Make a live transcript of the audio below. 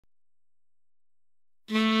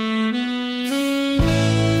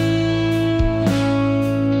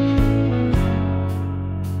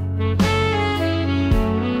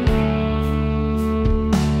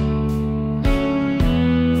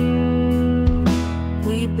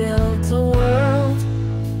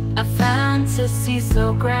fantasy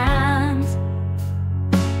so grand.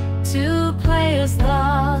 Two players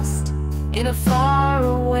lost in a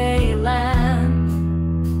faraway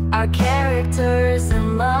land. Our characters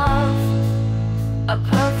in love, a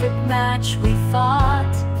perfect match we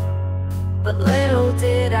thought. But little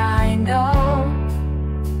did I know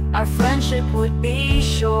our friendship would be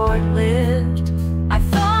short-lived. I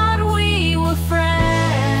thought we were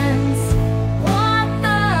friends. What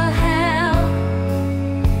the hell?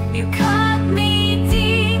 You cut me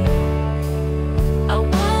deep, a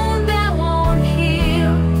wound that won't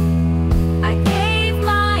heal. I gave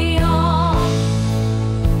my all,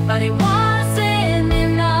 but it wasn't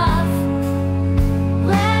enough.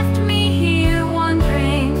 Left me here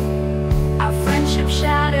wondering, our friendship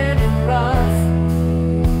shattered and rough.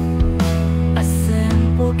 A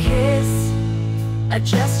simple kiss, a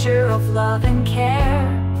gesture of love and care,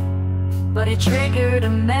 but it triggered a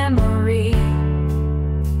memory,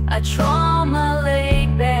 a trauma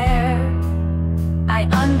laid bare. I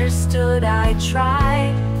understood, I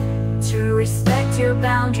tried to respect your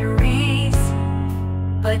boundaries,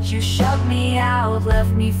 but you shut me out,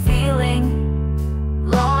 left me feeling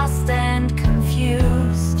lost and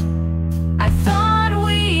confused. I thought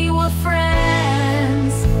we were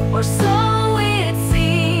friends, or so it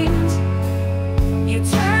seemed. You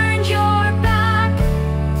turned your back,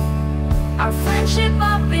 our friendship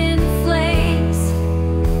up in flames.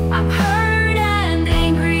 I'm hurt and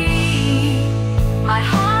angry, my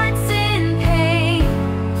heart's in pain.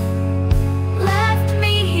 Left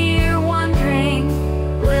me here wondering,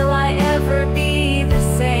 will I ever be the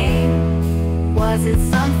same? Was it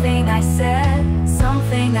something I said,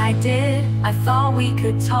 something I did? I thought we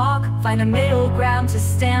could talk, find a middle ground to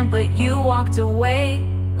stand, but you walked away,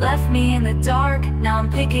 left me in the dark. Now I'm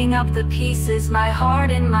picking up the pieces, my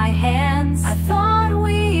heart in my hands. I thought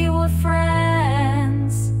we were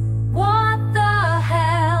friends. What the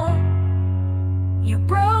hell? You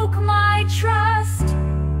broke my trust,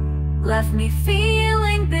 left me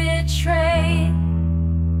feeling betrayed.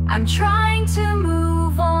 I'm trying to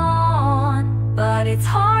move on, but it's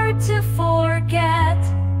hard to forget.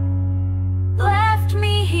 Left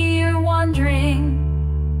me here wondering,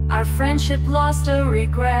 our friendship lost a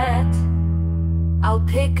regret. I'll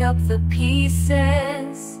pick up the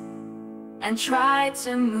pieces and try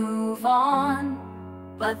to move on,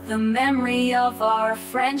 but the memory of our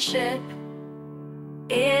friendship,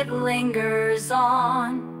 it lingers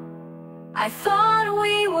on. I thought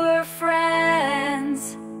we were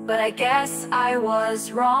friends, but I guess I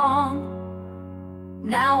was wrong.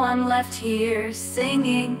 Now I'm left here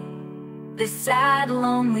singing this sad,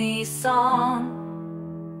 lonely song.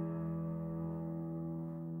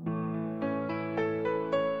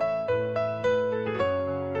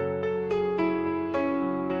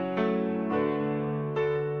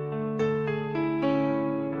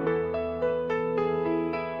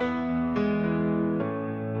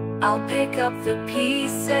 I'll pick up the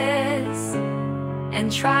pieces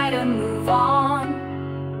and try to move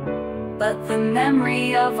on, but the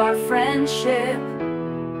memory of our friendship,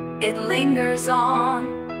 it lingers on.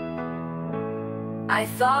 I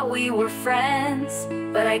thought we were friends,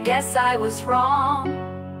 but I guess I was wrong.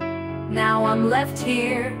 Now I'm left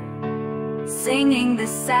here singing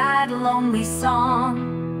this sad, lonely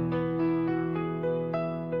song.